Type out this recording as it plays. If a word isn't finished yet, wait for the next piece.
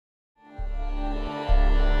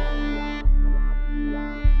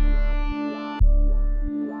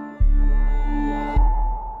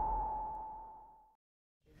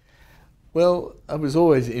Well, I was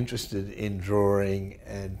always interested in drawing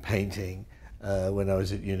and painting when I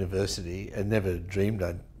was at university, and never dreamed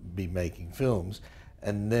I'd be making films.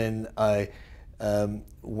 And then I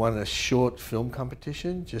won a short film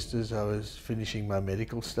competition just as I was finishing my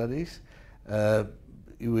medical studies.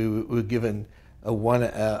 We were given a 1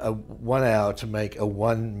 hour to make a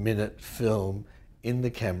 1 minute film in the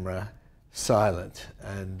camera, silent,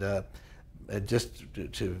 and just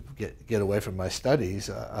to get away from my studies,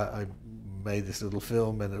 I made this little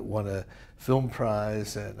film, and it won a film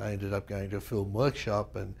prize, and I ended up going to a film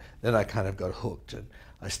workshop, and then I kind of got hooked, and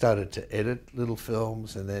I started to edit little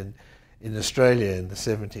films. And then in Australia in the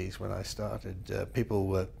 70s, when I started, people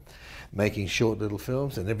were making short little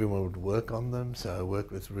films and everyone would work on them. So I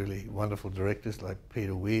worked with really wonderful directors like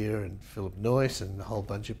Peter Weir and Philip Noyce and a whole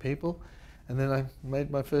bunch of people. And then I made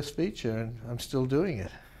my first feature, and I'm still doing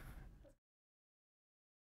it.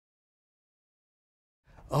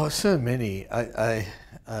 Oh, so many. It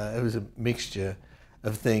was a mixture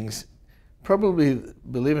of things. Probably,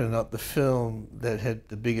 believe it or not, the film that had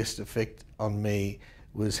the biggest effect on me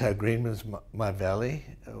was How Green Was My Valley.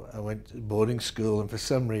 I went to boarding school, and for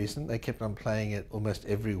some reason they kept on playing it almost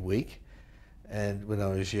every week. And when I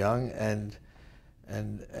was young, and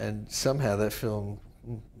somehow that film,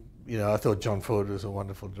 I thought John Ford was a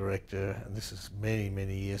wonderful director, and this is many,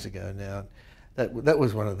 many years ago now. That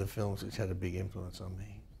was one of the films which had a big influence on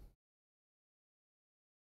me.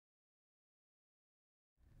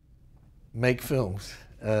 Make films.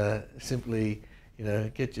 Simply,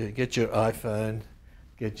 get your iPhone,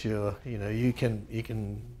 get your, you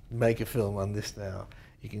can make a film on this now.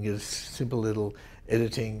 You can get a simple little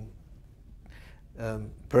editing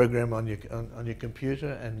program on your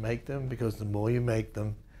computer and make them, because the more you make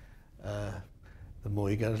them, the more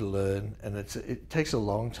you're going to learn, and it takes a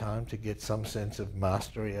long time to get some sense of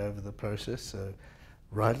mastery over the process. So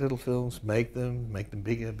write little films, make them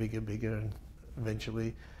bigger, bigger, bigger, and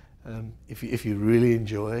eventually, if you really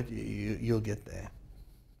enjoy it, you'll get there.